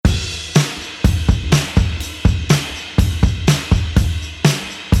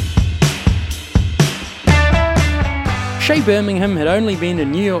Shea Birmingham had only been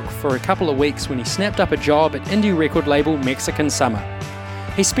in New York for a couple of weeks when he snapped up a job at indie record label Mexican Summer.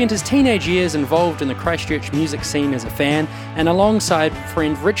 He spent his teenage years involved in the Christchurch music scene as a fan, and alongside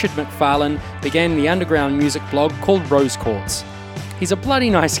friend Richard McFarlane began the underground music blog called Rose Quartz. He's a bloody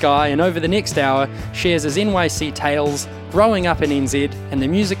nice guy, and over the next hour shares his NYC tales, growing up in NZ, and the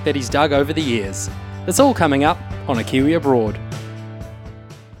music that he's dug over the years. It's all coming up on A Kiwi Abroad.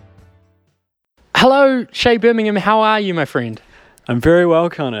 Hello, Shea Birmingham. How are you, my friend? I'm very well,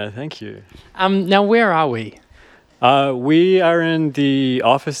 Connor. Thank you. Now, where are we? We are in the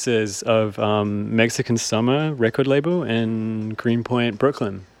offices of Mexican Summer record label in Greenpoint,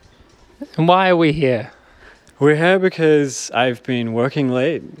 Brooklyn. And why are we here? We're here because I've been working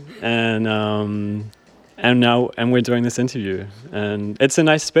late, and we're doing this interview. And it's a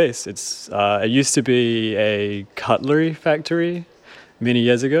nice space. It used to be a cutlery factory many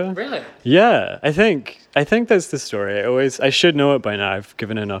years ago. Really? Yeah, I think that's the story. I should know it by now. I've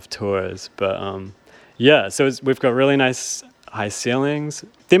given enough tours, but yeah. So we've got really nice high ceilings.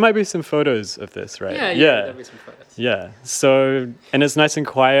 There might be some photos of this, right? Yeah. There'll be some photos. Yeah. So, and it's nice and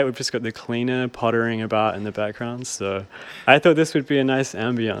quiet. We've just got the cleaner pottering about in the background. So, I thought this would be a nice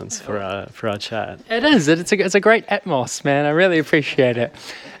ambience for our chat. It is. It's a great atmos, man. I really appreciate it.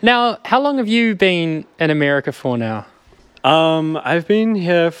 Now, how long have you been in America for now? I've been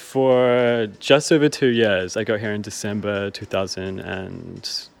here for just over 2 years. I got here in December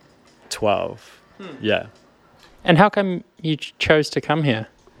 2012. Yeah. And how come you chose to come here?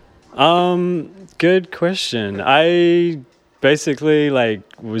 Good question. I basically I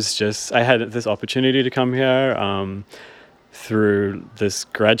had this opportunity to come here through this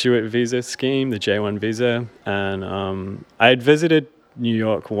graduate visa scheme, the J1 visa, and I had visited New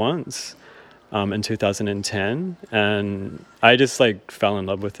York once. In 2010, and I just fell in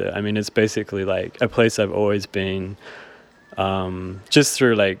love with it. I mean, it's basically a place I've always been, just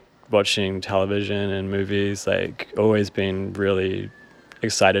through watching television and movies, always been really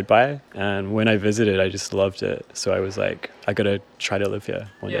excited by. And when I visited, I just loved it. So I was I gotta try to live here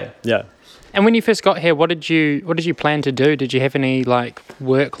one day. Yeah. And when you first got here, what did you plan to do? Did you have any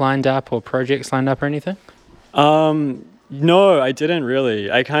work lined up or projects lined up or anything? No, I didn't really.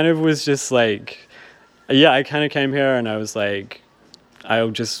 I kind of was just I kind of came here and I was I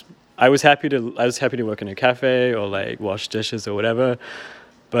was happy to work in a cafe or wash dishes or whatever.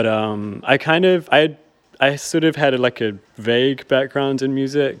 But I sort of had a vague background in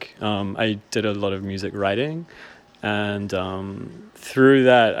music. I did a lot of music writing, and through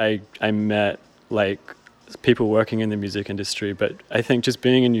that I met people working in the music industry. But I think just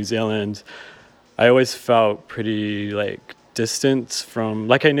being in New Zealand, I always felt pretty distant from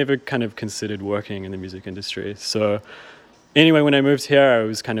I never kind of considered working in the music industry. So anyway, when I moved here, I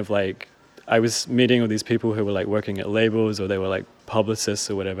was kind of I was meeting all these people who were working at labels, or they were publicists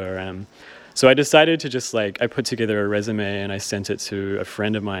or whatever. So I decided to just I put together a resume and I sent it to a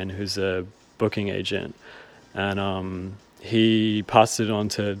friend of mine who's a booking agent, and he passed it on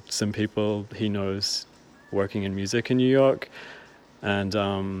to some people he knows working in music in New York, and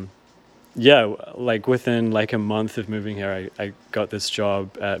within a month of moving here, I got this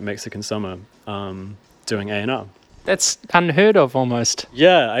job at Mexican Summer, doing A&R. That's unheard of almost.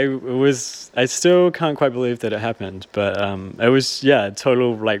 Yeah, I still can't quite believe that it happened, but it was,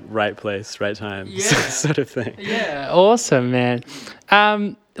 total right place, right time, sort of thing. Yeah, awesome, man.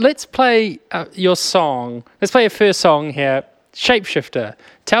 Let's play your song. Let's play your first song here, Shapeshifter.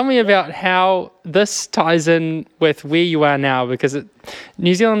 Tell me about how this ties in with where you are now, because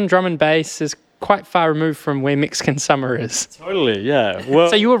New Zealand drum and bass is quite far removed from where Mexican Summer is. Totally, yeah. Well,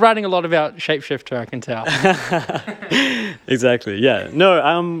 so you were writing a lot about Shapeshifter, I can tell. Exactly, yeah. No,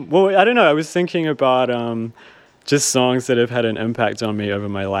 well, I don't know. I was thinking about just songs that have had an impact on me over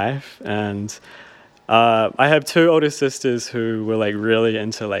my life, and I have two older sisters who were really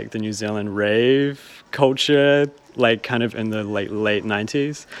into the New Zealand rave culture, kind of in the late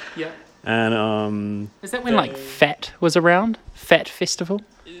 90s. Yeah. And is that when Fat was around? Fat Festival?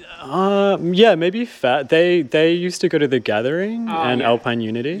 Yeah, maybe Fat. They used to go to The Gathering and Alpine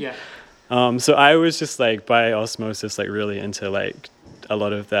Unity. Yeah. So I was just by osmosis really into a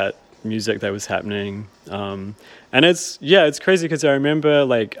lot of that music that was happening. And it's crazy because I remember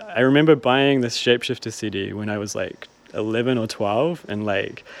buying this Shapeshifter CD when I was 11 or 12, and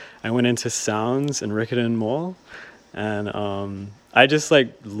I went into Sounds in Riccarton Mall, and I just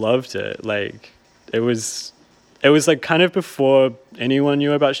loved it. It was kind of before anyone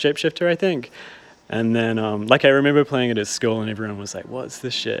knew about Shapeshifter, I think. And then, like, I remember playing it at school, and everyone was like, "What's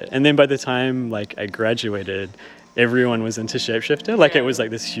this shit?" And then by the time, like, I graduated, everyone was into Shapeshifter. Like, it was like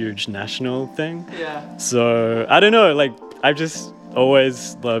this huge national thing. Yeah. So I don't know. Like, I've just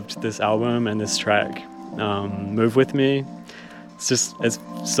always loved this album and this track, "Move With Me." It's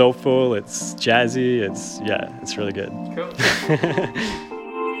soulful. It's jazzy. It's really good. Cool.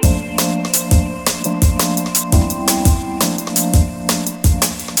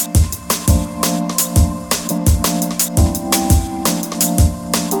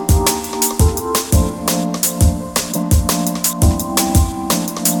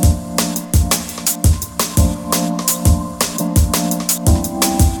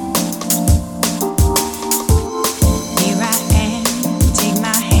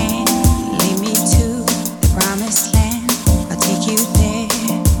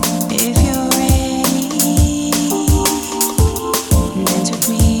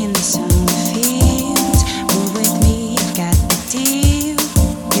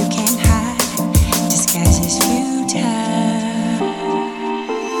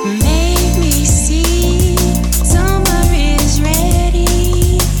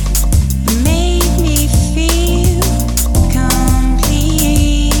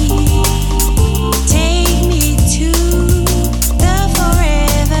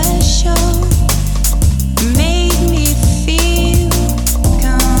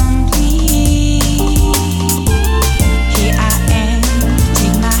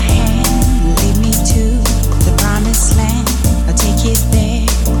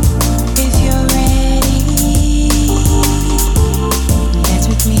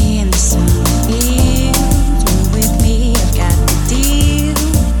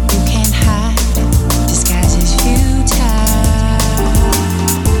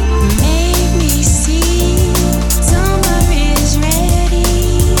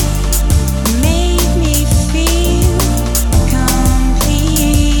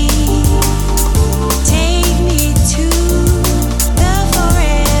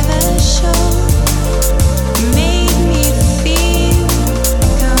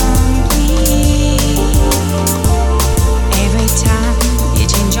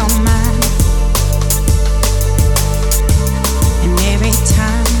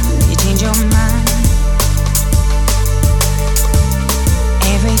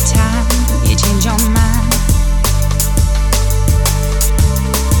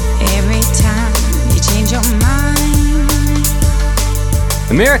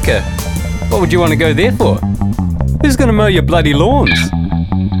 America? What would you want to go there for? Who's going to mow your bloody lawns?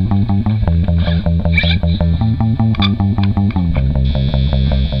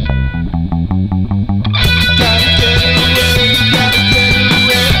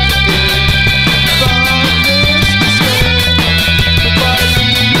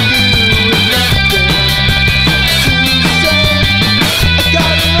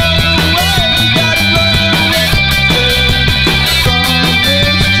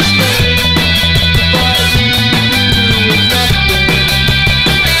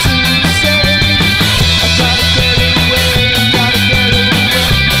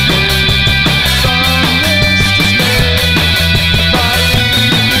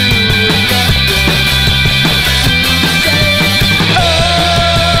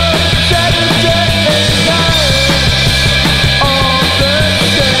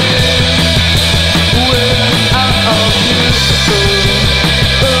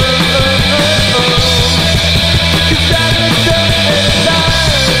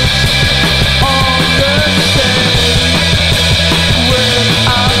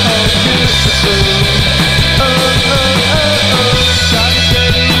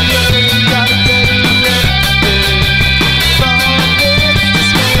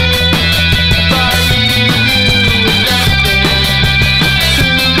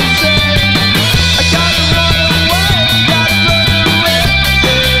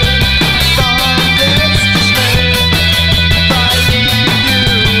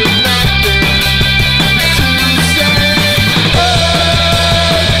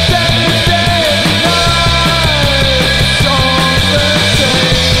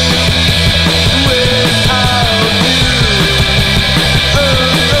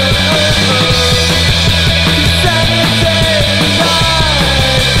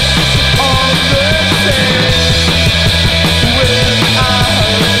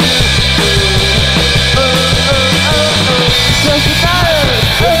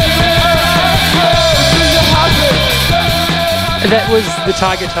 That was the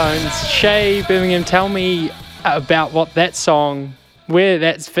Target Tones. Shea, Birmingham, tell me about what that song, where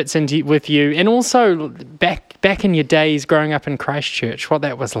that fits into with you, and also back in your days growing up in Christchurch, what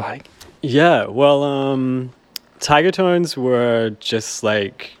that was like. Yeah, well, Tiger Tones were just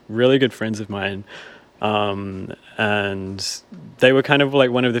like really good friends of mine. And they were kind of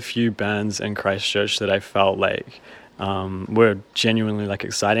like one of the few bands in Christchurch that I felt like were genuinely like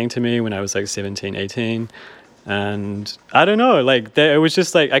exciting to me when I was like 17, 18. And I don't know, like it was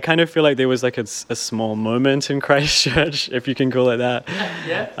just like, I kind of feel like there was like a small moment in Christchurch, if you can call it that.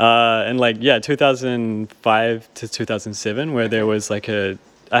 Yeah. And like, 2005 to 2007, where there was like a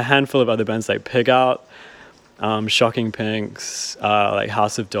handful of other bands like Pig Out, Shocking Pinks, like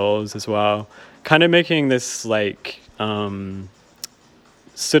House of Dolls as well, kind of making this like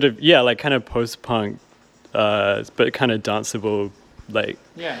sort of like kind of post-punk but kind of danceable like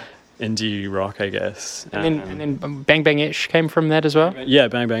indie rock, I guess. And then Bang Bang Etch came from that as well. Yeah,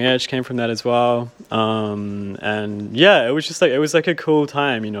 Bang Bang Etch came from that as well. And yeah, it was just like, it was like a cool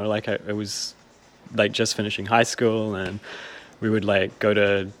time, you know, like it was like just finishing high school, and we would like go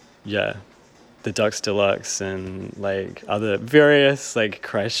to the Ducks Deluxe and like other various like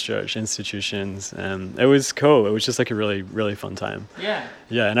Christchurch institutions, and it was cool. It was just like a really, really fun time. Yeah,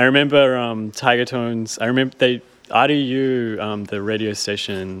 and I remember Tiger Tones. I remember RDU, the radio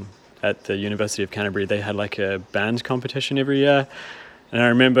station at the University of Canterbury, they had like a band competition every year. And I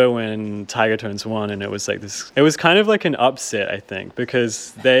remember when Tiger Tones won, and it was like this. It was kind of like an upset, I think,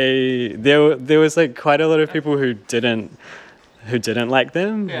 because there was like quite a lot of people who didn't like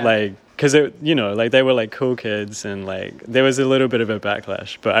them, like, because like they were like cool kids, and like there was a little bit of a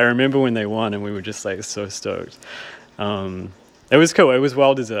backlash. But I remember when they won, and we were just like so stoked. It was cool. It was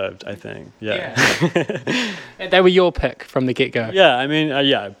well deserved, I think. Yeah. They were your pick from the get go. Yeah, I mean,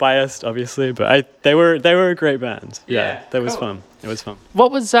 biased obviously, but they were a great band. Yeah, that was fun. It was fun.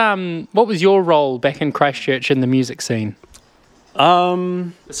 What was your role back in Christchurch in the music scene?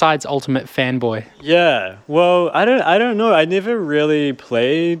 Besides ultimate fanboy. Yeah. Well, I don't know. I never really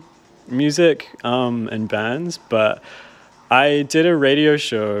played music in bands, but I did a radio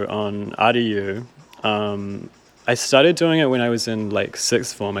show on RDU. I started doing it when I was in like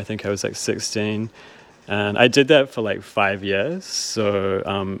sixth form. I think I was like 16, and I did that for like 5 years.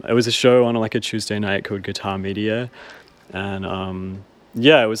 So it was a show on like a Tuesday night called Guitar Media, and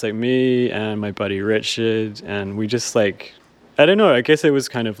it was like me and my buddy Richard, and we just like, I don't know, I guess it was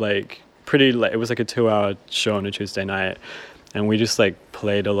kind of like pretty, like it was like a 2-hour show on a Tuesday night, and we just like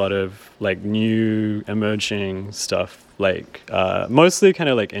played a lot of like new emerging stuff, like mostly kind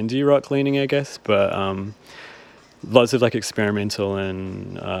of like indie rock leaning, I guess, but lots of like experimental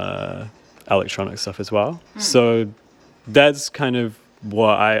and electronic stuff as well. So that's kind of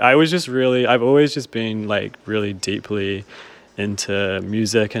what I was just really, I've always just been like really deeply into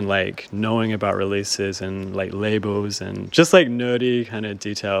music and like knowing about releases and like labels and just like nerdy kind of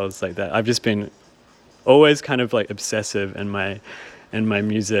details like that. I've just been always kind of like obsessive in my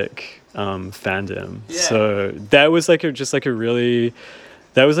music fandom. So that was like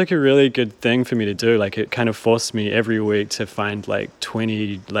that was like a really good thing for me to do. Like it kind of forced me every week to find like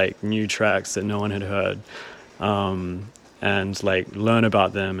 20 like new tracks that no one had heard, and like learn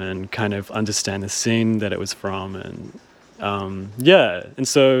about them and kind of understand the scene that it was from. And and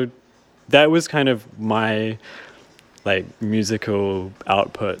so that was kind of my like musical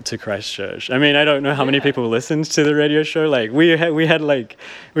output to Christchurch. I mean, I don't know how many people listened to the radio show. Like we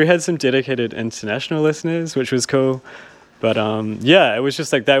had some dedicated international listeners, which was cool. But it was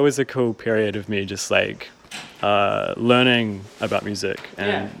just like, that was a cool period of me just like learning about music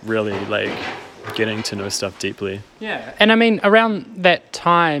and really like getting to know stuff deeply. Yeah. And I mean, around that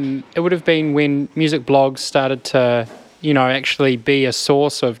time, it would have been when music blogs started to, actually be a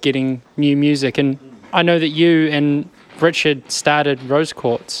source of getting new music. And I know that you and Richard started Rose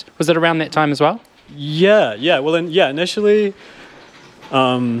Quartz. Was it around that time as well? Yeah. Well, initially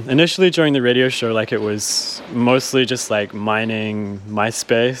during the radio show, like it was mostly just like mining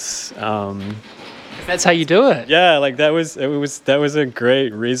MySpace. That's how you do it. Yeah, like that was a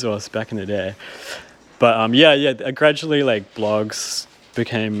great resource back in the day. But gradually like blogs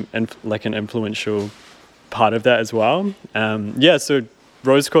became like an influential part of that as well. So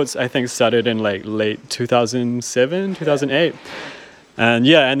Rose Quartz I think started in like late 2007, 2008. And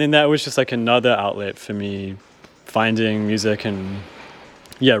then that was just like another outlet for me finding music and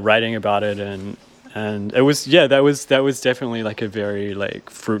writing about it, and it was that was definitely like a very like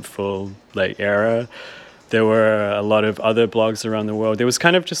fruitful like era. There were a lot of other blogs around the world. There was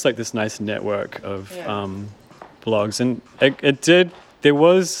kind of just like this nice network of blogs, and there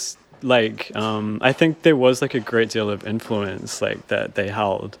was like I think there was like a great deal of influence like that they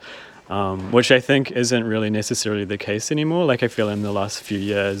held, which I think isn't really necessarily the case anymore. Like I feel in the last few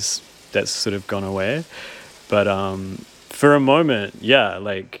years that's sort of gone away, but for a moment, yeah,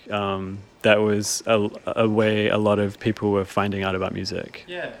 like that was a way a lot of people were finding out about music.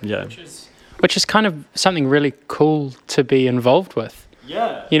 Yeah. Which is kind of something really cool to be involved with.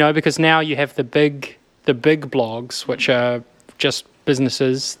 Yeah. You know, because now you have the big blogs, which are just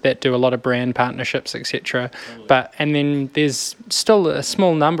businesses that do a lot of brand partnerships, etc. Totally. And then there's still a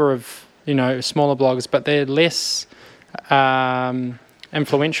small number of, you know, smaller blogs, but they're less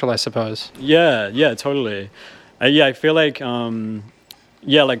influential, I suppose. Yeah, totally. Yeah, I feel like,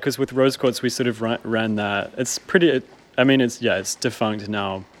 like, because with Rose Quartz, we sort of ran that. It's pretty, it's defunct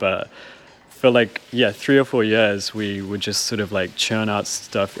now, but for like, 3 or 4 years, we would just sort of like churn out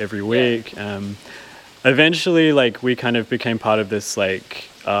stuff every week. Eventually, like, we kind of became part of this like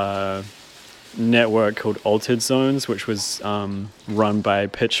network called Altered Zones, which was run by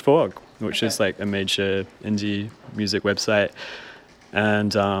Pitchfork, which is like a major indie music website.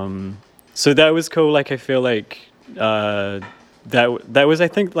 And so that was cool. Like, I feel like that was, I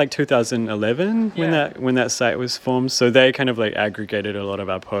think, like 2011 when that site was formed. So they kind of like aggregated a lot of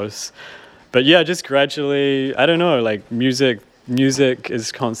our posts. But yeah, just gradually, I don't know, like music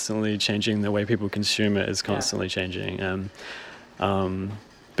is constantly changing. The way people consume it is constantly changing.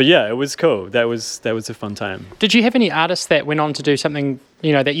 But yeah, it was cool. That was a fun time. Did you have any artists that went on to do something,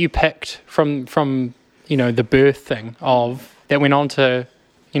 you know, that you picked from you know, the birth thing of, that went on to,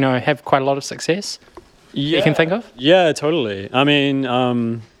 you know, have quite a lot of success? Yeah. You can think of? Yeah, totally. I mean,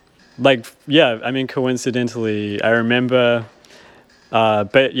 coincidentally, I remember,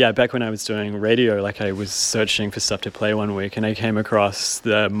 back when I was doing radio, like, I was searching for stuff to play one week, and I came across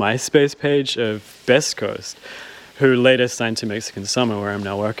the MySpace page of Best Coast, who later signed to Mexican Summer, where I'm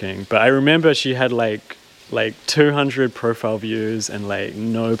now working. But I remember she had like 200 profile views and like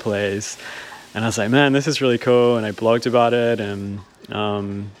no plays. And I was like, man, this is really cool. And I blogged about it. And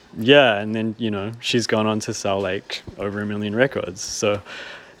and then, you know, she's gone on to sell like over 1 million records. So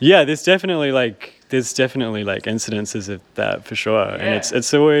yeah, there's definitely like incidences of that for sure. Yeah. And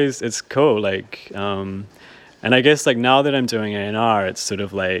it's cool. Like, and I guess like now that I'm doing A&R, it's sort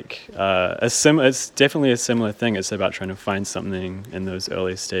of like it's definitely a similar thing. It's about trying to find something in those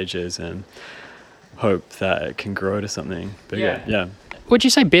early stages and hope that it can grow to something bigger. Yeah. Would you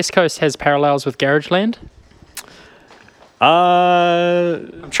say Best Coast has parallels with Garageland?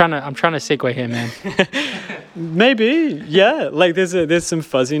 I'm trying to segue here, man. Maybe, yeah. Like there's some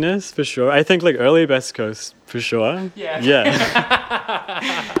fuzziness for sure. I think like early Best Coast for sure. Yeah.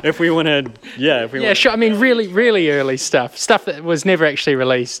 If we wanted, sure. I mean, really early stuff that was never actually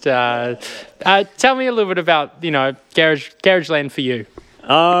released. Tell me a little bit about, you know, Garageland for you.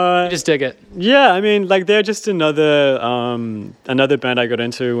 You just dig it. Yeah, I mean, like they're just another band I got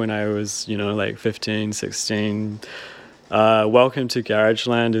into when I was, you know, like 15, 16. Welcome to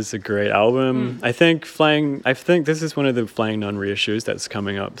Garageland is a great album. I think this is one of the Flying Nun reissues that's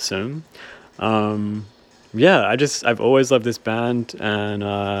coming up soon. I've always loved this band, and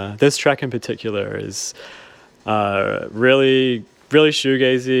this track in particular is really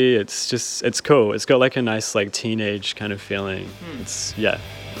shoegazy. It's cool. It's got like a nice like teenage kind of feeling. It's a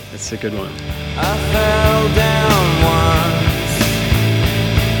good one. I fell down once.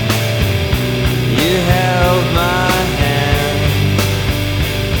 You held my hand.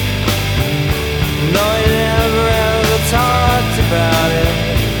 No, you never ever talked about it.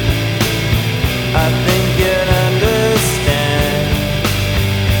 I think you'd understand.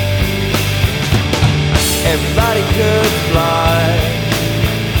 Everybody could fly,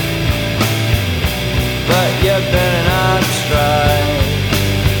 but you better not try.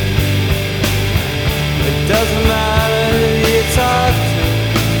 It doesn't matter who you talk to.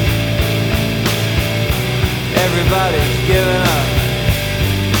 Everybody's giving up.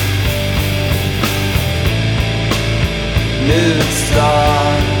 Nude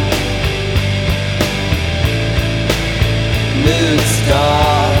star, nude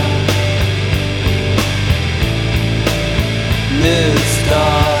star, nude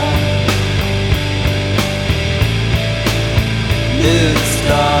star, nude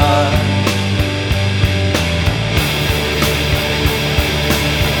star.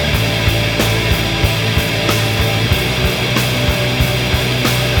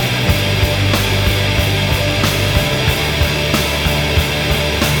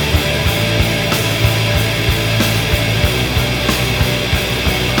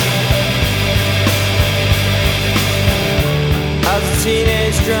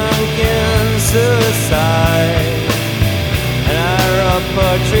 Teenage drunken suicide, and I wrote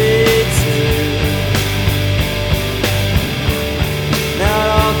poetry too. Now it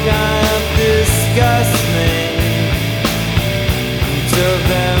all kind of disgusts me. Two of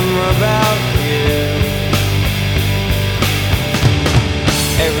them were about you.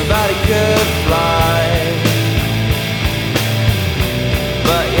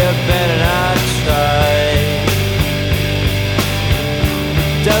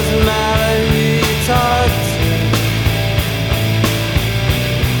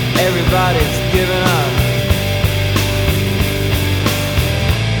 everybody's giving up.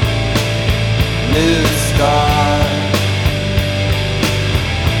 New star,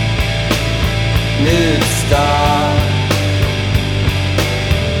 new star,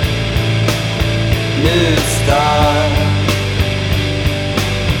 new star,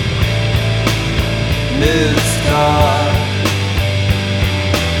 new star.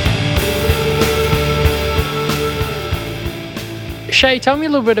 Shea, tell me a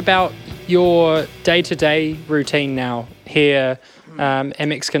little bit about your day-to-day routine now here at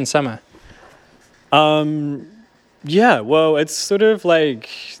Mexican Summer. Yeah, well, it's sort of like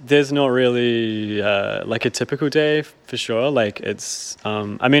there's not really like a typical day for sure. Like it's,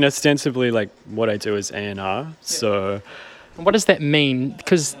 I mean, ostensibly like what I do is A&R. So What does that mean?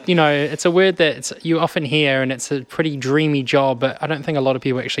 Because, you know, it's a word that you often hear and it's a pretty dreamy job, but I don't think a lot of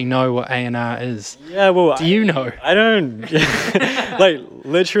people actually know what A&R is. yeah, well, Do you know? I don't like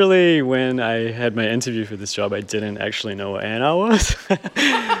literally when I had my interview for this job, I didn't actually know what A&R was.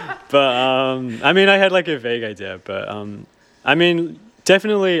 But I mean, I had like a vague idea, but I mean,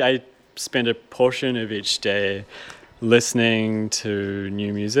 definitely I spend a portion of each day listening to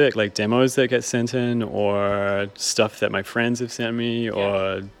new music, like demos that get sent in or stuff that my friends have sent me,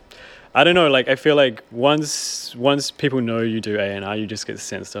 or I don't know, like I feel like once people know you do A&R, you just get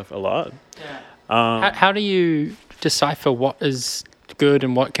sent stuff a lot. How do you decipher what is good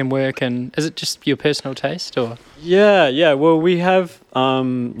and what can work, and is it just your personal taste or? Yeah. Well, we have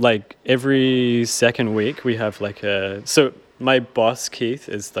like every second week we have like so my boss Keith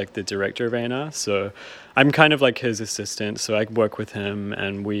is like the director of A&R, so I'm kind of like his assistant. So I work with him,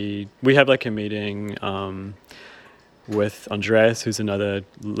 and we have like a meeting with Andreas, who's another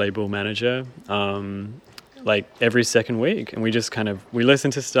label manager, like every second week, and we just we listen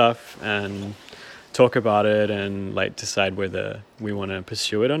to stuff and talk about it and like decide whether we want to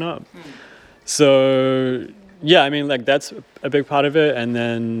pursue it or not. So yeah, I mean, like that's a big part of it. And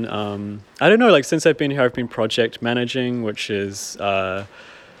then I don't know, like since I've been here, I've been project managing, which is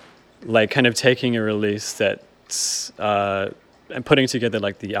like kind of taking a release that's and putting together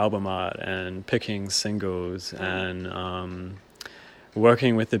like the album art and picking singles and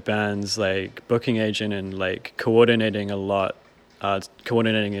working with the band's like booking agent and like coordinating a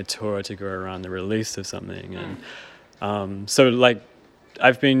tour to go around the release of something. And so like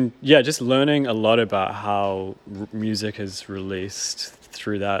I've been just learning a lot about how music is released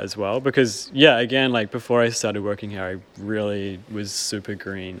through that as well, because again, like before I started working here, I really was super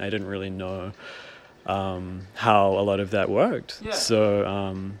green. I didn't really know how a lot of that worked.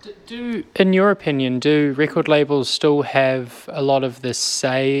 So in your opinion, do record labels still have a lot of this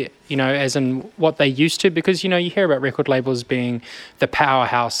say, you know, as in what they used to? Because, you know, you hear about record labels being the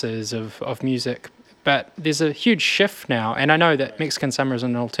powerhouses of music, but there's a huge shift now. And I know that Mexican Summer is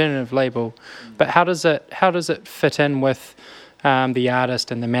an alternative label, but how does it fit in with the artist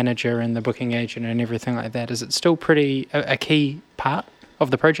and the manager and the booking agent and everything like that? Is it still pretty a key part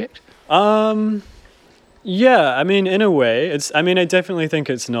of the project? Yeah, I mean, in a way, I definitely think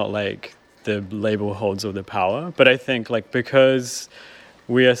it's not like the label holds all the power, but I think like because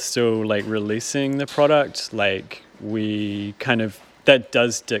we are still like releasing the product, like we that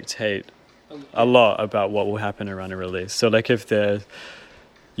does dictate a lot about what will happen around a release. So like if there's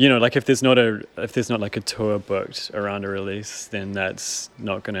not like a tour booked around a release, then that's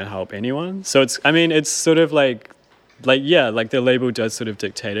not going to help anyone. So it's sort of like the label does sort of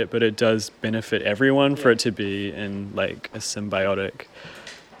dictate it, but it does benefit everyone for it to be in like a symbiotic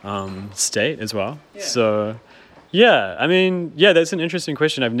state as well. So that's an interesting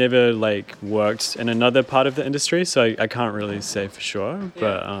question. I've never like worked in another part of the industry, so I can't really say for sure,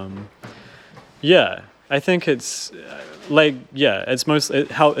 but I think it's it's mostly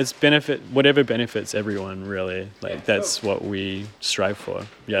how it's whatever benefits everyone, really. Like that's what we strive for.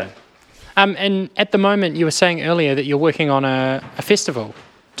 And at the moment, you were saying earlier that you're working on a festival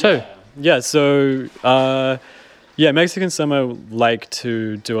too. So Mexican Summer like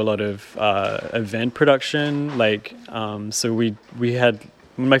to do a lot of event production. Like so we had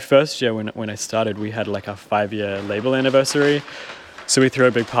my first year when I started, we had like our 5-year label anniversary. So we threw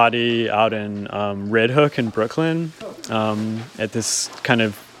a big party out in Red Hook in Brooklyn at this kind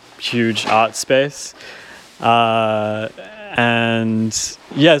of huge art space. So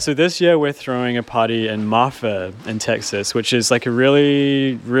this year we're throwing a party in Marfa in Texas, which is like a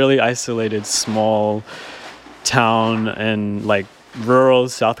really, really isolated small town in like rural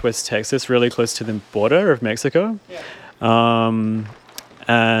southwest Texas, really close to the border of Mexico. And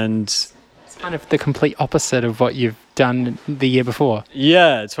it's kind of the complete opposite of what you've done the year before.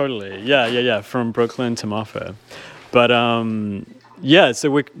 Yeah, totally. Yeah. From Brooklyn to Marfa. But yeah, so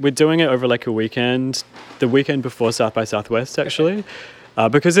we're doing it over like a weekend, the weekend before South by Southwest actually,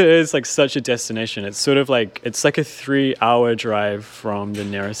 because it is like such a destination. It's sort of like it's like a 3-hour drive from the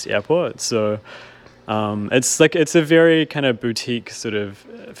nearest airport. So it's a very kind of boutique sort of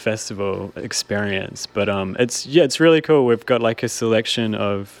festival experience. But it's really cool. We've got like a selection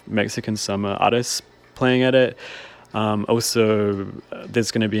of Mexican summer artists playing at it. Also, there's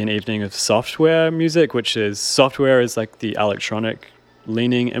going to be an evening of software music, which is software is like the electronic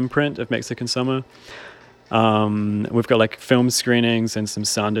leaning imprint of Mexican summer. We've got like film screenings and some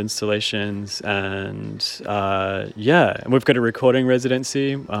sound installations, and and we've got a recording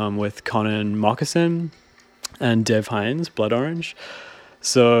residency with Conan Moccasin and Dev Hines, Blood Orange.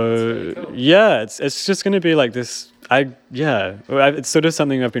 So really cool. Yeah, it's just going to be like this. It's sort of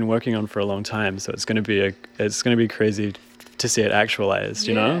something I've been working on for a long time. So it's going to be crazy to see it actualized.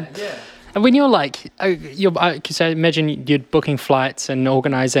 You know? Yeah. And when you're like, because I imagine you're booking flights and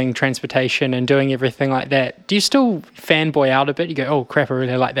organising transportation and doing everything like that, do you still fanboy out a bit? You go, oh crap, I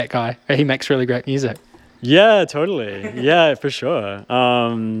really like that guy. He makes really great music. Yeah, totally. Yeah, for sure.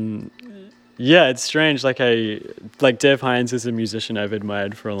 Yeah, it's strange. Like Dev Hines is a musician I've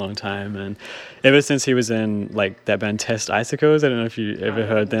admired for a long time, and ever since he was in like that band Test Icicles, I don't know if you ever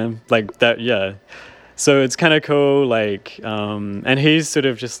heard them. Like that, yeah. So it's kind of cool. Like, and he's sort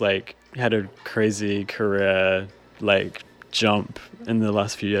of just like had a crazy career like jump in the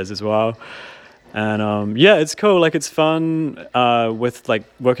last few years as well. And it's cool. Like it's fun with like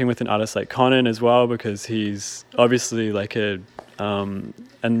working with an artist like Conan as well, because he's obviously like a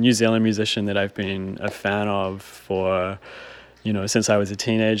New Zealand musician that I've been a fan of for, since I was a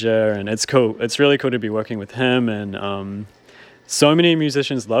teenager. And it's cool. It's really cool to be working with him. And so many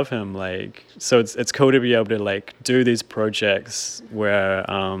musicians love him. Like, so it's cool to be able to like do these projects where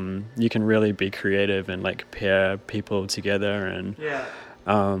you can really be creative and like pair people together. And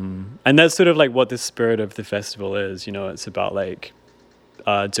and that's sort of like what the spirit of the festival is. It's about like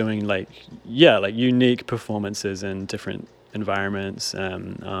doing like unique performances in different environments,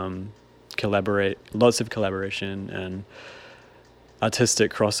 and lots of collaboration and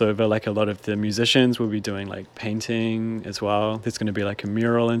artistic crossover. Like a lot of the musicians will be doing like painting as well. There's going to be like a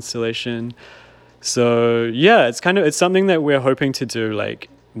mural installation. So yeah, it's something that we're hoping to do like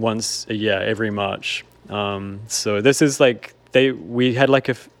once a year, every March. So this is like the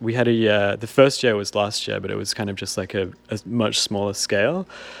first year was last year, but it was kind of just like a much smaller scale.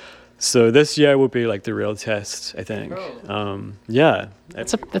 So this year will be like the real test, I think. Cool.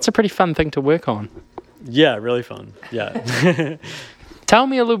 That's a pretty fun thing to work on. Yeah, really fun. Yeah. Tell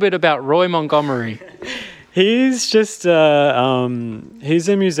me a little bit about Roy Montgomery. He's just he's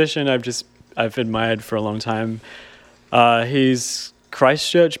a musician I've admired for a long time. He's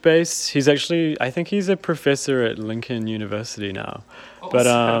Christchurch based. I think he's a professor at Lincoln University now.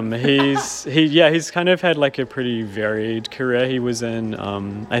 Awesome. But he's kind of had like a pretty varied career. He was in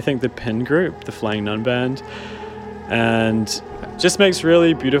I think the Pin Group, the Flying Nun Band, and just makes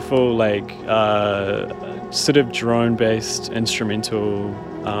really beautiful like sort of drone based instrumental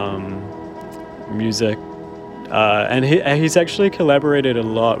music. And he's actually collaborated a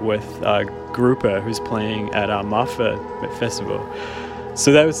lot with Grouper, who's playing at our Marfa Festival.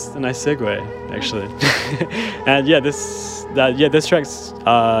 So that was a nice segue, actually. And this track's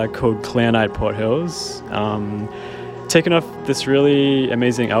called Clear Night Port Hills, taken off this really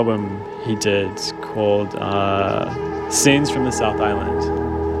amazing album he did called Scenes from the South Island.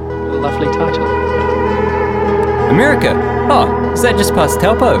 Lovely title. America? Oh, is that just past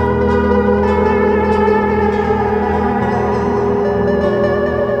Taupo?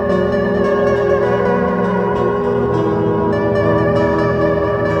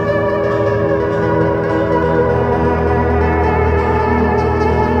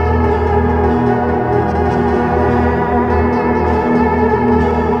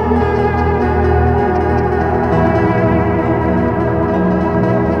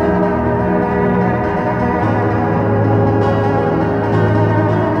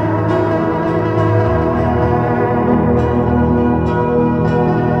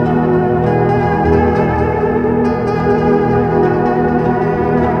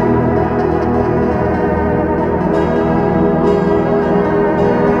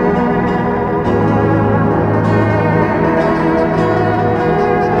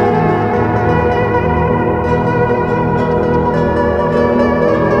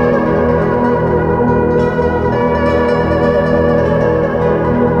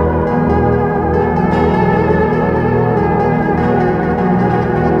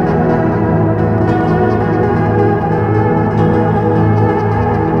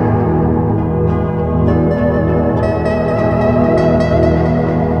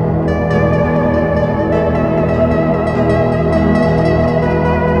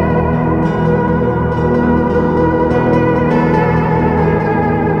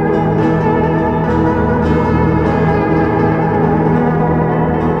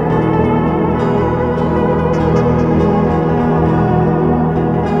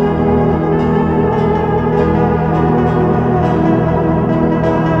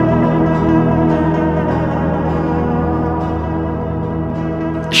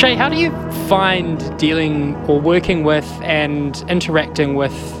 Shea, how do you find dealing or working with and interacting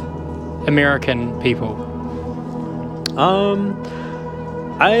with American people?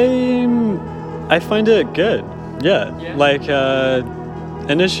 I find it good. Yeah. Like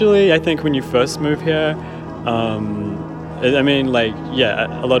initially, I think when you first move here, I mean, like,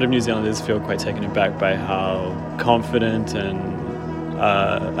 yeah, a lot of New Zealanders feel quite taken aback by how confident and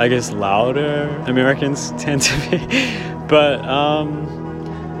I guess louder Americans tend to be. But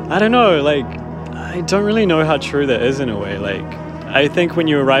I don't know, like, I don't really know how true that is in a way. Like, I think when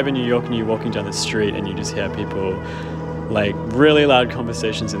you arrive in New York and you're walking down the street and you just hear people like really loud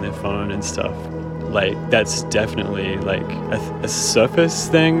conversations in their phone and stuff, like that's definitely like a surface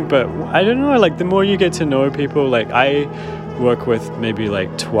thing. But I don't know, like the more you get to know people, like I work with maybe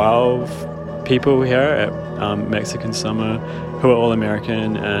like 12 people here at Mexican Summer who are all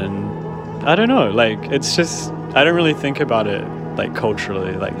American, and I don't know, like it's just, I don't really think about it like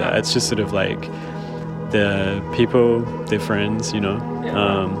culturally like that. It's just sort of like the people, their friends, you know.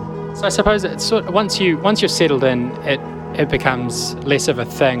 So I suppose it's sort of, once you're settled in, it becomes less of a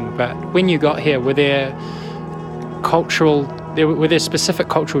thing. But when you got here, were there specific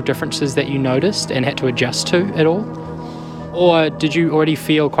cultural differences that you noticed and had to adjust to at all? Or did you already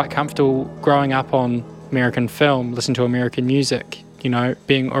feel quite comfortable growing up on American film, listen to American music, you know,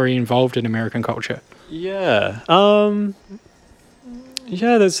 being already involved in American culture? Yeah.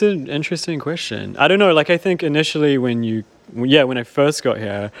 Yeah, that's an interesting question. I don't know, like I think initially when I first got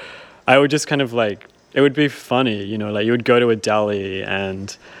here, I would just kind of like, it would be funny, you know, like you would go to a deli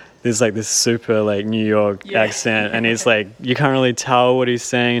and there's like this super like New York accent and he's like, you can't really tell what he's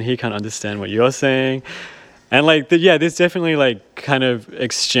saying and he can't understand what you're saying. And like, there's definitely like kind of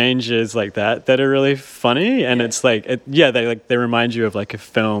exchanges like that are really funny. And it's like, they remind you of like a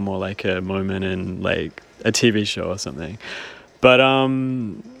film or like a moment in like a TV show or something. But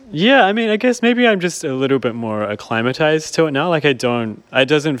yeah, I mean, I guess maybe I'm just a little bit more acclimatized to it now. Like it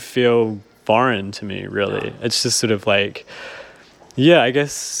doesn't feel foreign to me really. It's just sort of like, yeah, I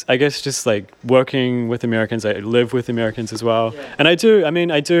guess just like working with Americans. I live with Americans as well. Yeah. And I do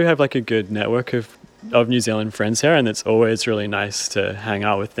have like a good network of New Zealand friends here, and it's always really nice to hang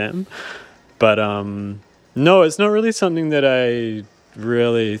out with them. But no, it's not really something that I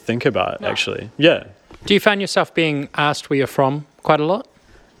really think about actually. Yeah. Do you find yourself being asked where you're from quite a lot?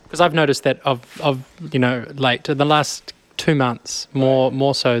 Because I've noticed that of you know, like in the last 2 months,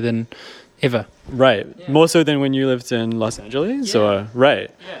 more so than ever. Right. Yeah. More so than when you lived in Los Angeles, or right.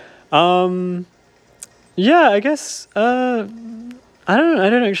 Yeah. Yeah, I guess I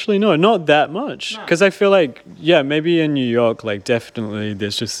don't actually know. Not that much, because I feel like maybe in New York, like definitely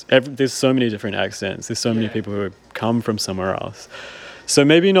there's so many different accents. There's so many people who come from somewhere else. So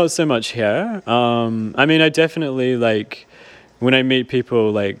maybe not so much here. I mean, I definitely like when I meet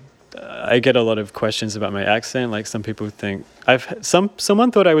people, like I get a lot of questions about my accent. Like some people think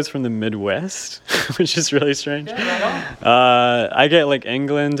someone thought I was from the Midwest, which is really strange. I get like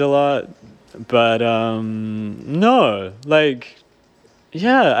England a lot, but no, like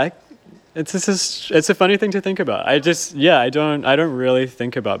it's a funny thing to think about. I don't really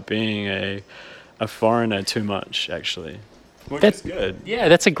think about being a foreigner too much actually. That's good. Yeah,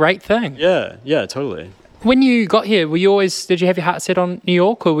 that's a great thing. Yeah, totally. When you got here, did you have your heart set on New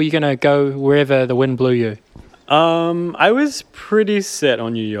York, or were you going to go wherever the wind blew you? I was pretty set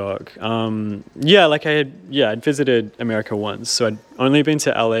on New York. I'd visited America once, so I'd only been to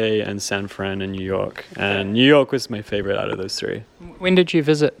LA and San Fran and New York, and New York was my favorite out of those three. When did you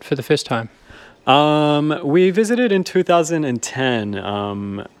visit for the first time? We visited in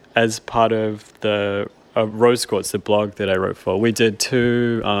 2010 as part of the Rose Quartz, the blog that I wrote for. We did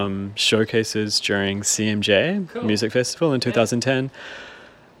 2 showcases during CMJ Music Festival in 2010.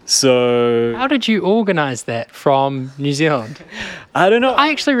 So how did you organize that from New Zealand? I don't know. I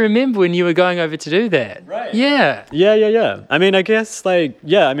actually remember when you were going over to do that. Right. Yeah. Yeah. I mean, I guess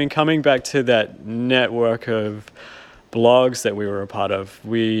coming back to that network of blogs that we were a part of,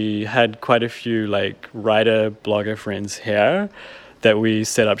 we had quite a few like writer blogger friends here that we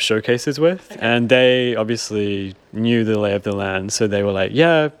set up showcases with, and they obviously knew the lay of the land, so they were like,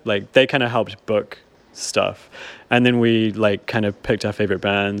 they kind of helped book stuff, and then we like kind of picked our favorite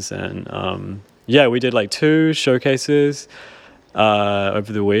bands, and we did like 2 showcases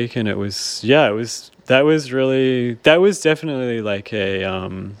over the week, and that was definitely like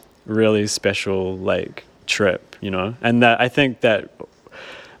a really special like trip, you know, and that I think that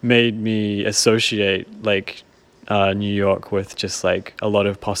made me associate like New York with just like a lot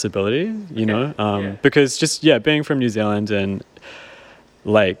of possibility, you know, because just being from New Zealand, and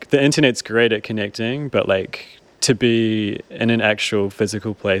like the internet's great at connecting, but like to be in an actual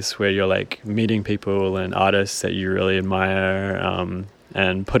physical place where you're like meeting people and artists that you really admire,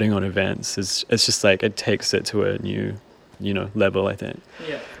 and putting on events it's just like it takes it to a new, level, I think.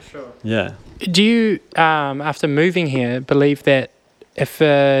 Yeah, for sure. Yeah. Do you, after moving here, believe that if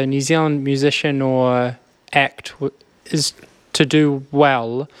a New Zealand musician or act is to do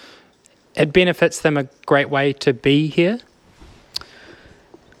well, it benefits them a great way to be here?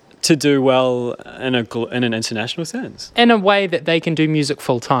 To do well in an international sense? In a way that they can do music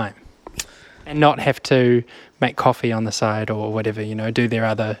full time and not have to make coffee on the side or whatever, do their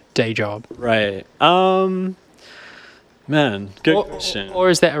other day job. Right. Man, good question. Or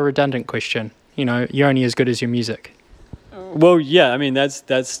is that a redundant question? You're only as good as your music. Well, yeah, I mean,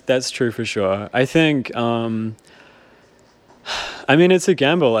 that's true for sure. I think, it's a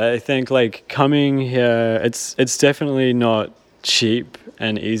gamble. I think like coming here, it's definitely not cheap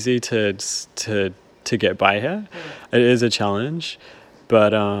and easy to get by here. It is a challenge,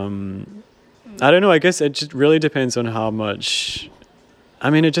 but I don't know, I guess it just really depends on how much,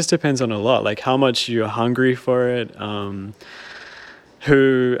 it just depends on a lot, like how much you're hungry for it,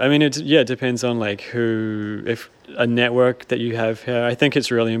 it depends on like if a network that you have here. I think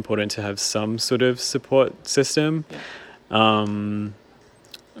it's really important to have some sort of support system.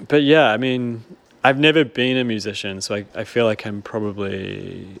 But yeah, I've never been a musician, so I feel like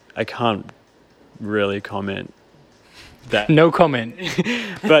I can't really comment that. No comment.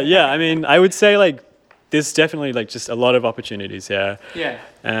 But yeah, I would say like there's definitely like just a lot of opportunities here. Yeah.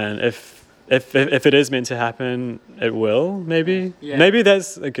 And if it is meant to happen, it will, maybe. Yeah. Maybe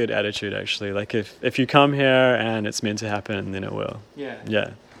that's a good attitude, actually. Like if you come here and it's meant to happen, then it will. Yeah. Yeah.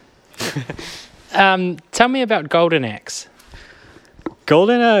 Tell me about Golden Axe.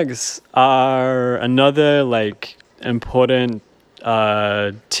 Golden Eggs are another like important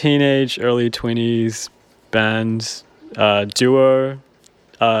teenage, early 20s band duo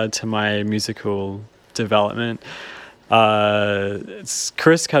to my musical development. It's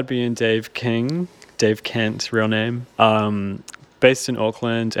Chris Cudby and Dave Kent, real name, based in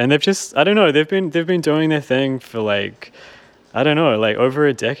Auckland, and they've been doing their thing for like, over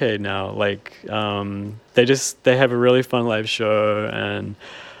a decade now. Like, they have a really fun live show, and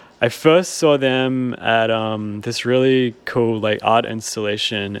I first saw them at this really cool like art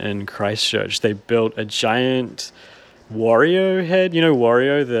installation in Christchurch. They built a giant Wario head.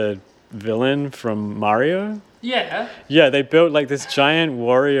 Wario, the villain from Mario? Yeah. Yeah, they built like this giant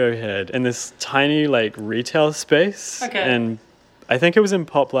Wario head in this tiny like retail space. Okay. And I think it was in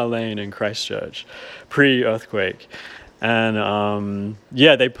Poplar Lane in Christchurch, pre-earthquake. And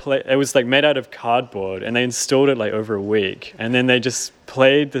it was like made out of cardboard, and they installed it like over a week, and then they just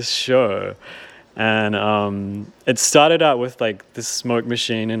played this show, and it started out with like this smoke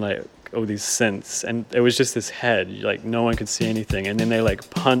machine and like all these synths, and it was just this head, like no one could see anything, and then they like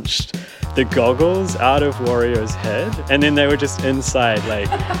punched the goggles out of Wario's head, and then they were just inside like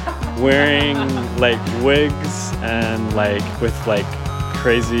wearing like wigs and like with like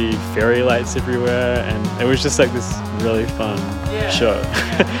crazy fairy lights everywhere, and it was just like this really fun show.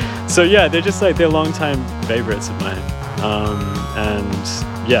 So yeah, they're just like, they're longtime favorites of mine, and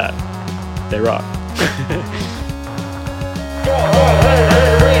yeah, they rock.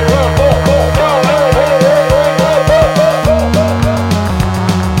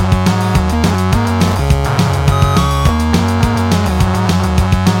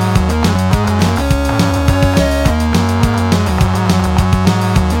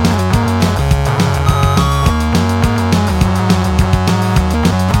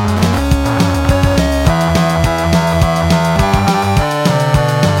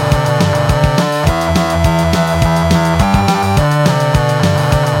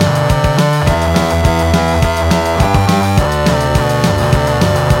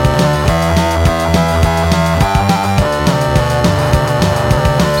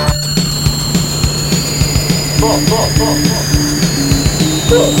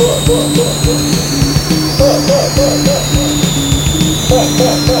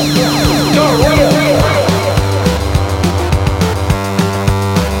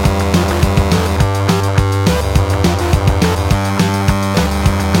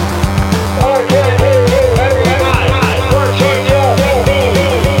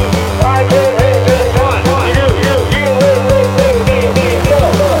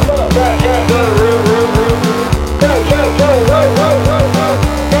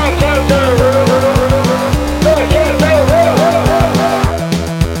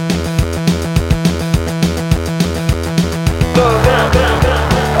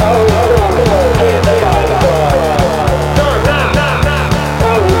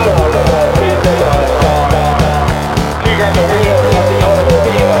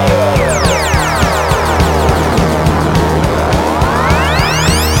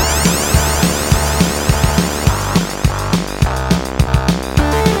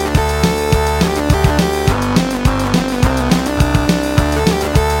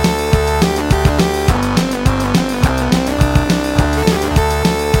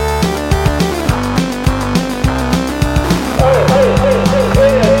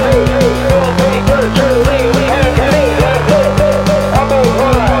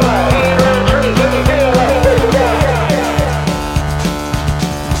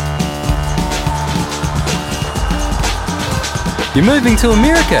 You're moving to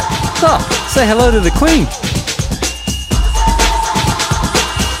America. Oh, say hello to the Queen.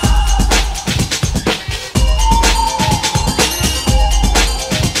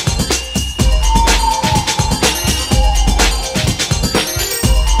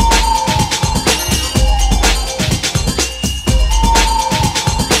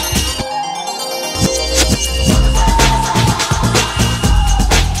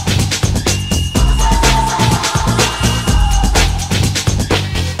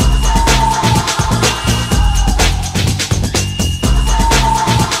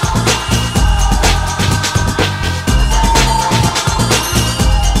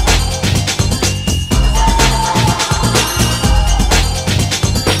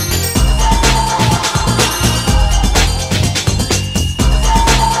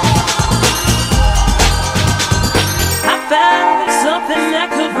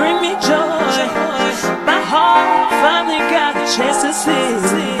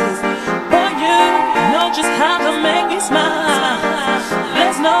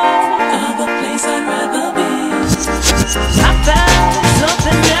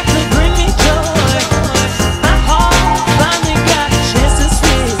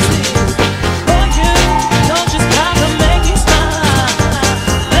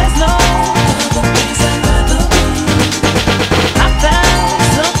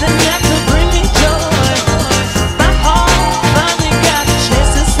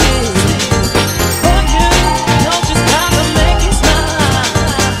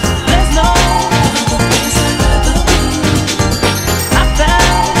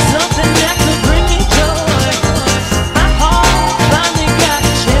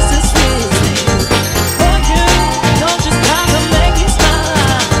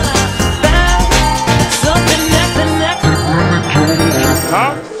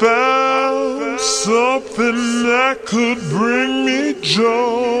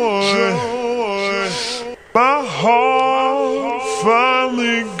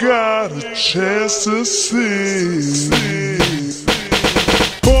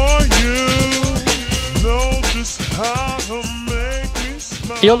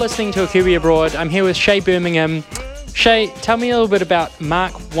 You're listening to A Kiwi Abroad. I'm here with Shea Birmingham. Shea, tell me a little bit about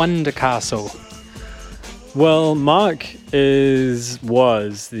Mark Wondercastle. Well, Mark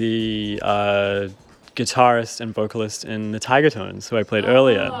was the guitarist and vocalist in the Tiger Tones, who I played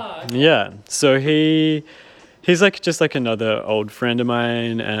earlier. Okay. Yeah, so he's just like another old friend of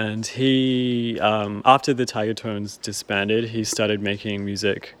mine, and he after the Tiger Tones disbanded, he started making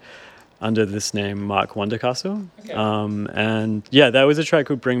music under this name, Mark Wondercastle. Okay. And yeah, that was a track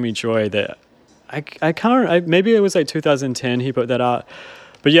called Bring Me Joy that maybe it was like 2010 he put that out.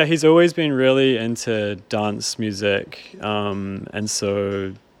 But yeah, he's always been really into dance music. And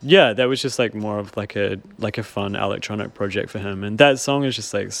so, yeah, that was just like more of like a fun electronic project for him. And that song is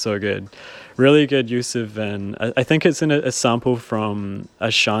just like so good. Really good use of, and I think it's in a sample from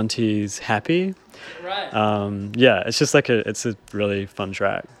Ashanti's Happy. Right. Yeah, it's just like it's a really fun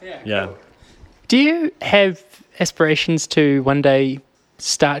track. Yeah. Cool. Do you have aspirations to one day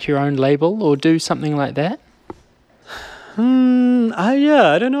start your own label or do something like that?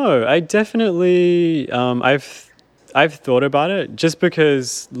 I don't know. I definitely I've thought about it just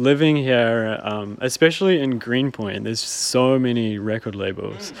because living here, especially in Greenpoint, there's so many record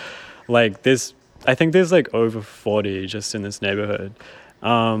labels. Like I think there's like over 40 just in this neighborhood.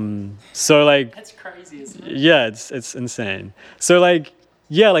 So like that's crazy, isn't it? Yeah, it's insane. So like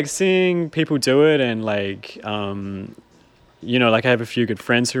yeah, like seeing people do it and like like I have a few good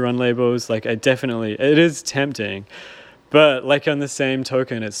friends who run labels, like it is tempting. But like on the same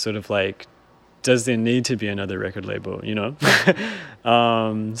token, it's sort of like, does there need to be another record label, you know?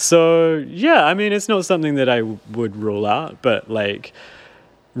 So yeah, I mean, it's not something that I would rule out, but like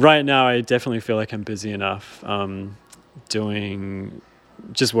right now I definitely feel like I'm busy enough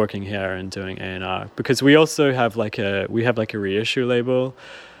just working here and doing A&R, because we also have like a reissue label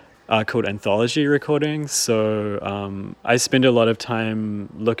called Anthology Recordings. So I spend a lot of time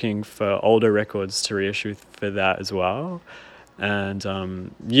looking for older records to reissue for that as well. And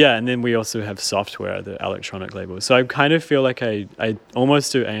and then we also have Software, the electronic label. So I kind of feel like I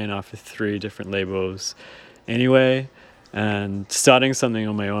almost do A&R for 3 different labels anyway. And starting something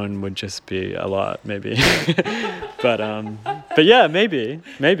on my own would just be a lot, maybe. but yeah, maybe. Yeah,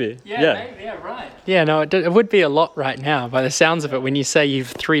 maybe, yeah, right. Yeah, no, it would be a lot right now by the sounds of it when you say you've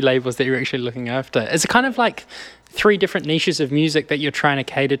 3 labels that you're actually looking after. It's kind of like 3 different niches of music that you're trying to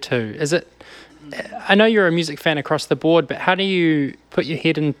cater to. Is it? I know you're a music fan across the board, but how do you put your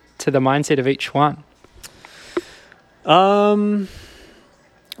head into the mindset of each one?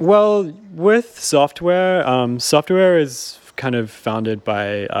 Well, with Software, Software is kind of founded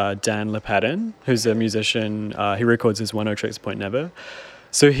by Dan Lepadin, who's a musician. He records his One O Tricks Point Never.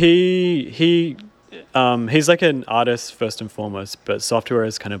 So he's like an artist first and foremost, but software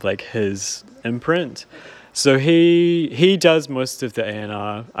is kind of like his imprint. So he does most of the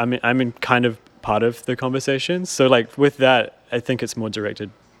A&R. I'm kind of part of the conversation. So like with that, I think it's more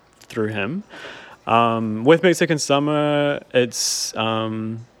directed through him. With Mexican Summer, it's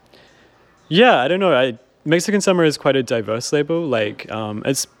I don't know. Mexican Summer is quite a diverse label. Like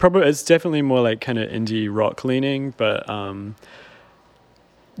it's definitely more like kind of indie rock leaning, but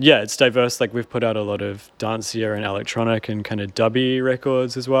it's diverse. Like we've put out a lot of dancier and electronic and kind of dubby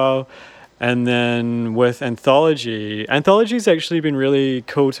records as well. And then with Anthology's actually been really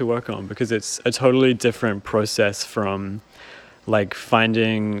cool to work on because it's a totally different process from like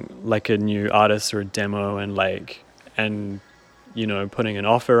finding like a new artist or a demo and putting an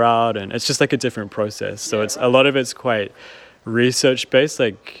offer out, and it's just like a different process. So a lot of it's quite research based.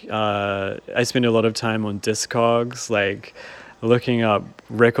 Like I spend a lot of time on Discogs, like looking up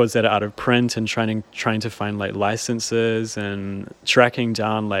records that are out of print and trying to find like licenses and tracking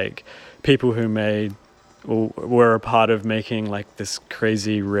down like people who made or were a part of making like this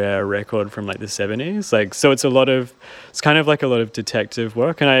crazy rare record from like the 70s. Like, so it's kind of like a lot of detective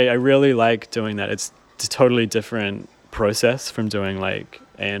work, and I really like doing that. It's a totally different process from doing like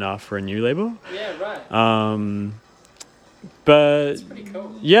A&R for a new label. Yeah, right. But it's pretty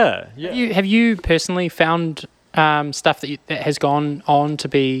cool. Yeah. Have you personally found stuff that has gone on to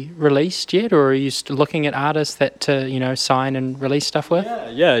be released yet, or are you still looking at artists that to sign and release stuff with?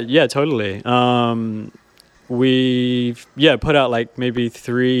 Yeah, totally. We've put out like maybe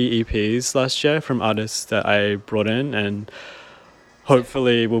 3 EPs last year from artists that I brought in, and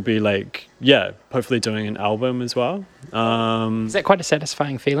hopefully we'll be like hopefully doing an album as well. Is that quite a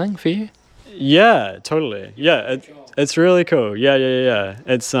satisfying feeling for you? Yeah, totally. Yeah, it's really cool. Yeah.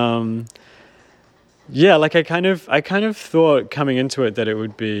 It's like I kind of thought coming into it that it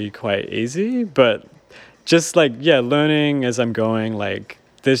would be quite easy, but just like learning as I'm going, like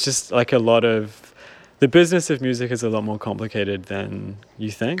there's just like a lot of the business of music is a lot more complicated than you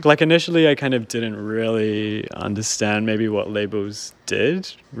think. Like initially I kind of didn't really understand maybe what labels did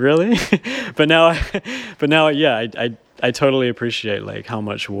really, but now I totally appreciate like how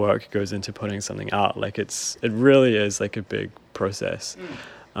much work goes into putting something out. Like it really is like a big process.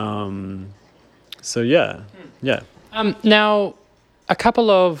 So yeah. Now, a couple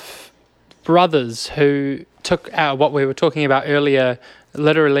of brothers who took what we were talking about earlier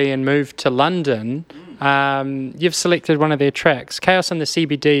literally and moved to London. You've selected one of their tracks. Chaos in the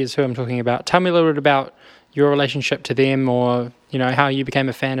CBD is who I'm talking about. Tell me a little bit about your relationship to them, or how you became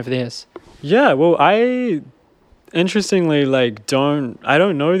a fan of theirs. Yeah, well, I interestingly I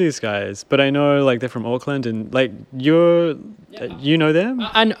don't know these guys, but I know like they're from Auckland, and like you know them.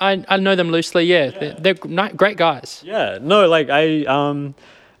 I know them loosely. They're great guys.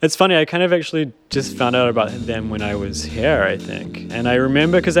 It's funny, I kind of actually just found out about them when I was here, I think. And I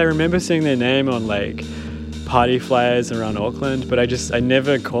remember seeing their name on like party flyers around Auckland, but I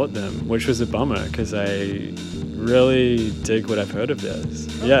never caught them, which was a bummer because I really dig what I've heard of theirs.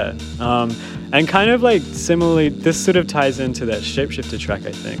 Yeah. And kind of like similarly, this sort of ties into that Shapeshifter track,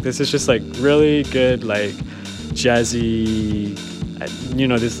 I think. This is just like really good, like jazzy,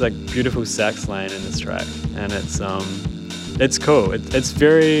 there's like beautiful sax line in this track. And it's cool. It's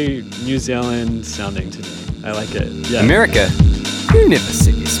very New Zealand sounding to me. I like it. Yeah. America? You never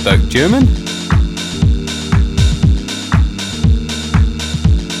said you spoke German.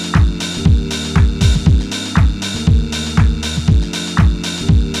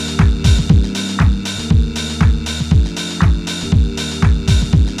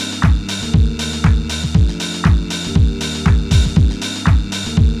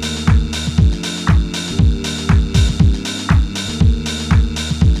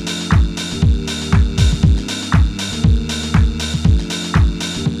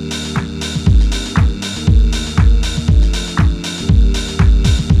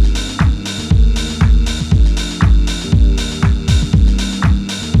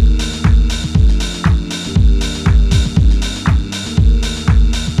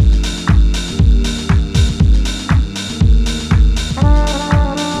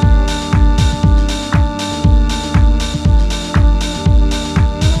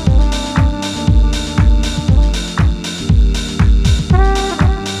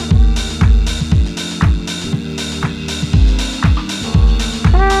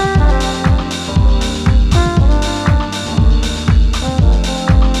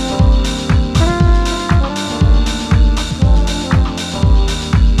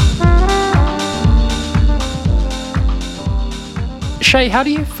 Shea, how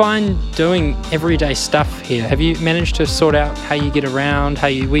do you find doing everyday stuff here? Have you managed to sort out how you get around, where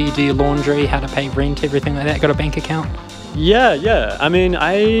you do your laundry, how to pay rent, everything like that? Got a bank account? Yeah. I mean,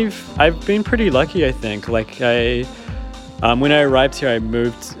 I've been pretty lucky, I think. Like when I arrived here, I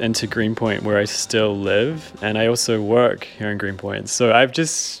moved into Greenpoint, where I still live, and I also work here in Greenpoint. So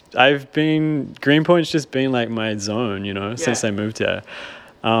Greenpoint's just been like my zone, since I moved here.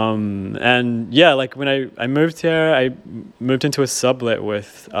 And yeah, like when I moved here, I moved into a sublet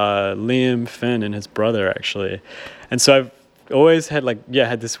with Liam, Finn, and his brother actually, and so I've always had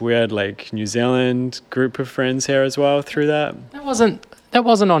had this weird like New Zealand group of friends here as well through that. That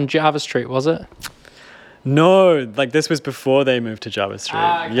wasn't on Java Street, was it? No, like this was before they moved to Java Street.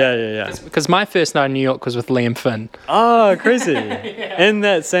 Okay. Yeah. Because my first night in New York was with Liam Finn. Oh, crazy! In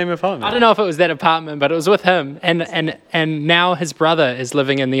that same apartment. I don't know if it was that apartment, but it was with him, and now his brother is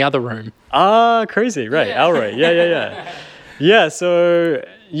living in the other room. Ah, crazy! Right, yeah. Alright, yeah. Yeah, so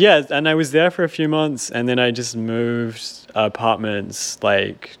and I was there for a few months, and then I just moved apartments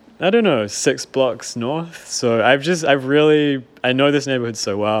like, I don't know, 6 blocks north. So I know this neighborhood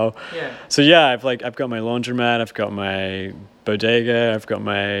so well. Yeah. So yeah, I've got my laundromat, I've got my bodega, I've got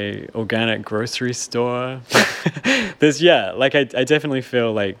my organic grocery store. I definitely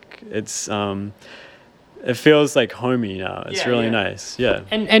feel like it feels like homey now. It's really nice. Yeah.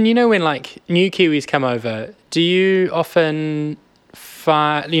 And when like new Kiwis come over, do you often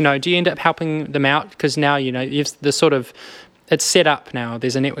do you end up helping them out? Because now, you've the sort of, it's set up now.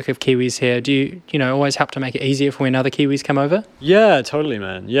 There's a network of Kiwis here. Do you, always help to make it easier for when other Kiwis come over? Yeah, totally,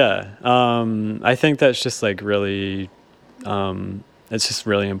 man. Yeah. I think that's just like really, it's just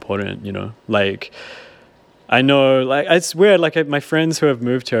really important, like, I know, like, it's weird. Like my friends who have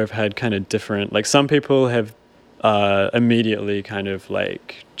moved here have had kind of different, like some people have immediately kind of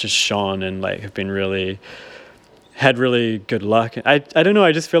like just shone and like have been had really good luck. I don't know.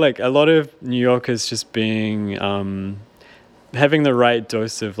 I just feel like a lot of New Yorkers just being, having the right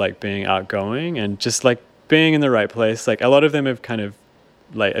dose of like being outgoing and just like being in the right place. Like a lot of them have kind of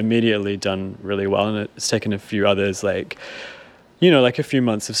like immediately done really well, and it's taken a few others like, like a few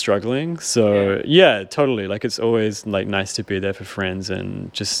months of struggling. So yeah, totally. Like it's always like nice to be there for friends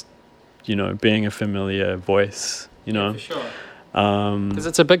and just, being a familiar voice, Yeah, for sure. Because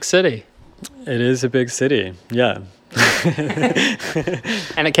it's a big city. It is a big city. Yeah.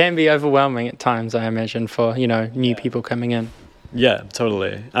 And it can be overwhelming at times, I imagine, for, new people coming in. Yeah,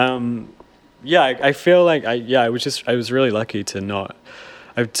 totally. I feel like I was really lucky to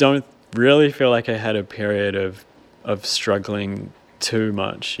I don't really feel like I had a period of struggling too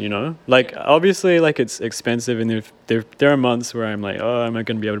much, like obviously like it's expensive, and there are months where I'm like, oh, am I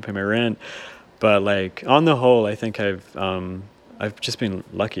going to be able to pay my rent? But like on the whole, I think I've just been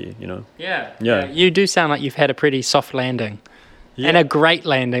lucky, Yeah. You do sound like you've had a pretty soft landing, and a great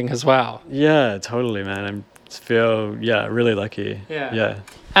landing as well. Yeah, totally, man. I feel really lucky. Yeah.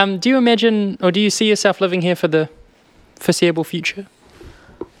 Do you imagine, or do you see yourself living here for the foreseeable future?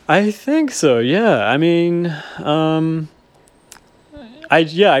 I think so. Yeah. I mean,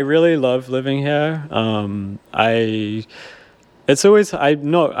 I really love living here. I'm not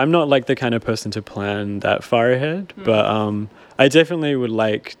like the kind of person to plan that far ahead, but I definitely would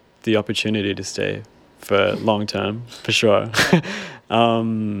like the opportunity to stay for long term, for sure.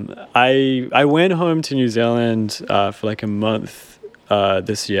 I went home to New Zealand for like a month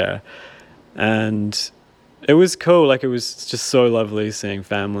this year, and it was cool. Like it was just so lovely seeing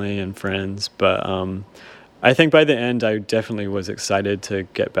family and friends, but I think by the end I definitely was excited to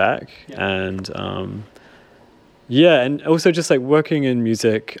get back. And and also just like working in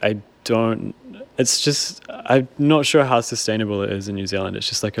music, I'm not sure how sustainable it is in New Zealand. It's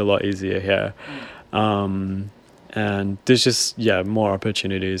just like a lot easier here. And there's just, more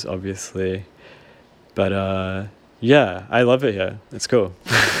opportunities, obviously. But I love it here. It's cool.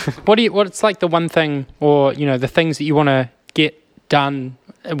 What's like the one thing, or, the things that you want to get done,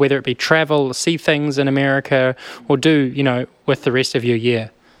 whether it be travel, see things in America, or do, with the rest of your year?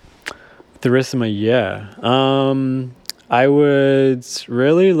 The rest of my year? I would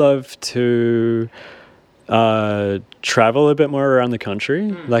really love to travel a bit more around the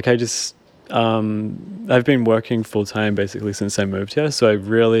country. Like I've been working full time basically since I moved here. So I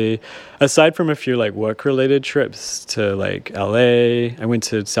really, aside from a few like work related trips to like LA, I went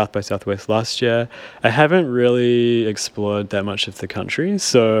to South by Southwest last year. I haven't really explored that much of the country.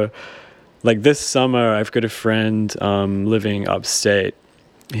 So like this summer, I've got a friend living upstate.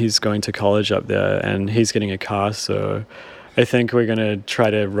 He's going to college up there, and he's getting a car. So I think we're going to try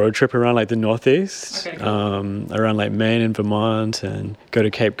to road trip around like the Northeast, okay, cool. Around like Maine and Vermont, and go to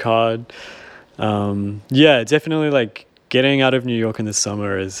Cape Cod. Definitely like getting out of New York in the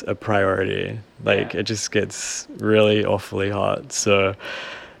summer is a priority. Like it just gets really awfully hot. So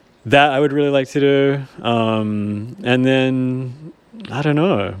that I would really like to do. And then I don't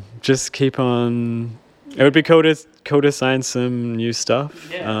know, just keep on. It would be cool to sign some new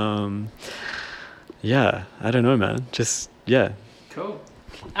stuff. Yeah, I don't know, man. Just Cool.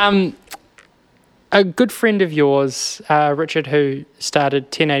 A good friend of yours, Richard, who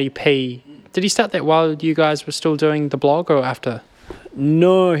started 1080p, did he start that while you guys were still doing the blog or after?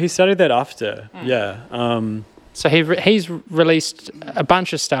 No, he started that after. Yeah. So he's released a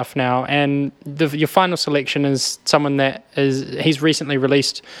bunch of stuff now, and your final selection is someone he's recently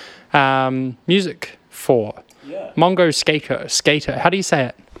released music for. Yeah. Mongo Skater. How do you say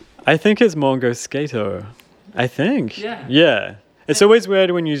it? I think it's Mongo Skater. I think. Yeah. Yeah. It's always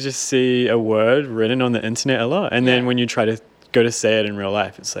weird when you just see a word written on the internet a lot, and then when you try to go to say it in real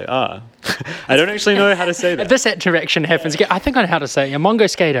life, it's like, I don't actually know how to say that. This interaction happens. I think I know how to say it. Mongo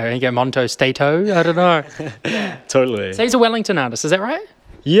Skater. And you go Monto Stato. I don't know. Totally. So he's a Wellington artist, is that right?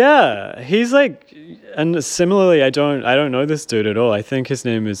 Yeah. He's like, and similarly, I don't know this dude at all. I think his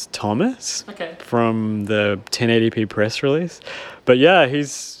name is Thomas. Okay. From the 1080p press release. But yeah,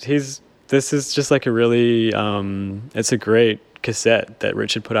 this is just like a really, it's a great cassette that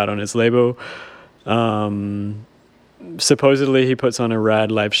Richard put out on his label. Supposedly he puts on a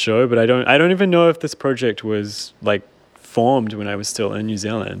rad live show, but I don't even know if this project was like formed when I was still in New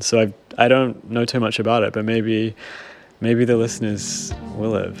Zealand. So I don't know too much about it, but maybe the listeners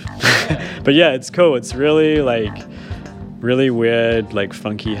will have. But yeah, it's cool. It's really weird, like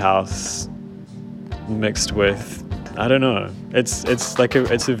funky house mixed with, I don't know. It's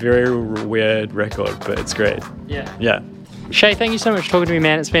a very weird record, but it's great. Yeah. Yeah. Shea, thank you so much for talking to me,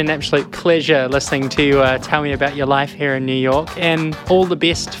 man. It's been an absolute pleasure listening to you tell me about your life here in New York, and all the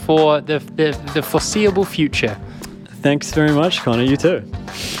best for the foreseeable future. Thanks very much, Connor. You too.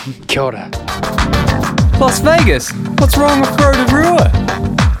 Kia ora. Las Vegas, what's wrong with Rotorua?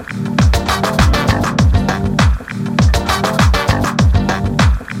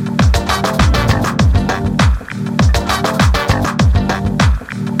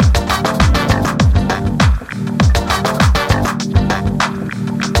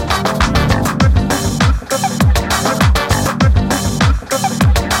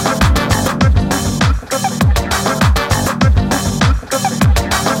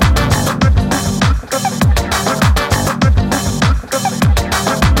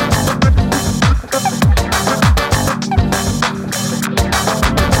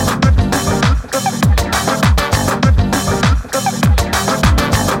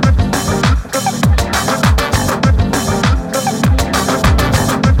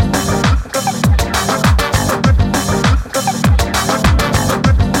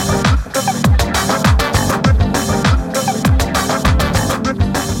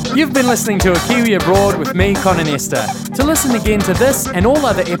 You've been listening to A Kiwi Abroad with me, Connor Nesta. To listen again to this and all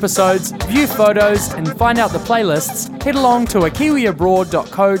other episodes, view photos and find out the playlists, head along to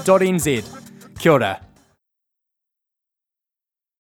akiwiabroad.co.nz. Kia ora.